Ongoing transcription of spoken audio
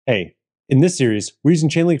Hey, in this series, we're using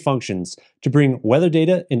Chainlink Functions to bring weather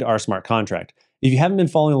data into our smart contract. If you haven't been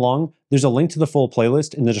following along, there's a link to the full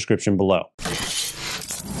playlist in the description below.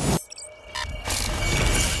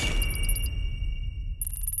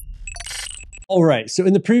 All right, so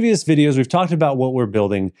in the previous videos, we've talked about what we're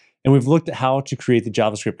building, and we've looked at how to create the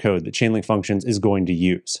JavaScript code that Chainlink Functions is going to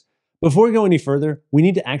use. Before we go any further, we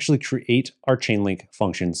need to actually create our Chainlink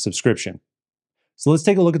Functions subscription. So let's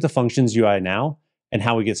take a look at the Functions UI now and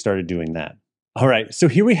how we get started doing that. All right, so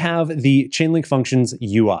here we have the Chainlink Functions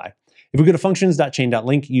UI. If we go to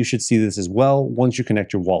functions.chain.link, you should see this as well once you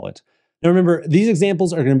connect your wallet. Now remember, these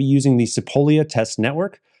examples are going to be using the Sepolia test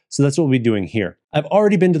network, so that's what we'll be doing here. I've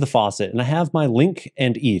already been to the faucet and I have my link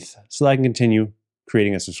and ETH so that I can continue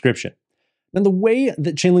creating a subscription. Now the way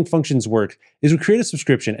that Chainlink Functions work is we create a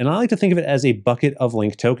subscription, and I like to think of it as a bucket of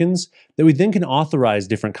link tokens that we then can authorize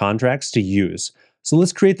different contracts to use. So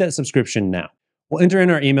let's create that subscription now. We'll enter in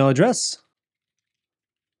our email address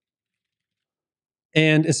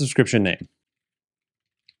and a subscription name.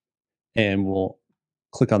 And we'll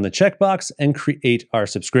click on the checkbox and create our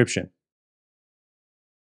subscription.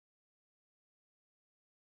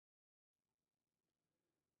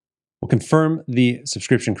 We'll confirm the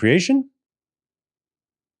subscription creation,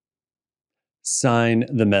 sign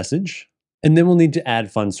the message, and then we'll need to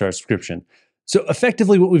add funds to our subscription. So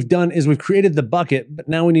effectively what we've done is we've created the bucket, but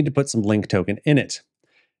now we need to put some link token in it.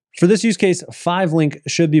 For this use case, 5 link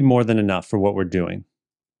should be more than enough for what we're doing.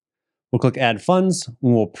 We'll click add funds,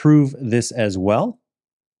 and we'll approve this as well.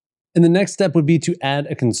 And the next step would be to add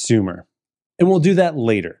a consumer. And we'll do that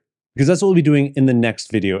later, because that's what we'll be doing in the next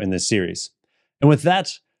video in this series. And with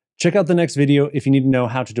that, check out the next video if you need to know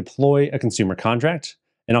how to deploy a consumer contract,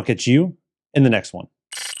 and I'll catch you in the next one.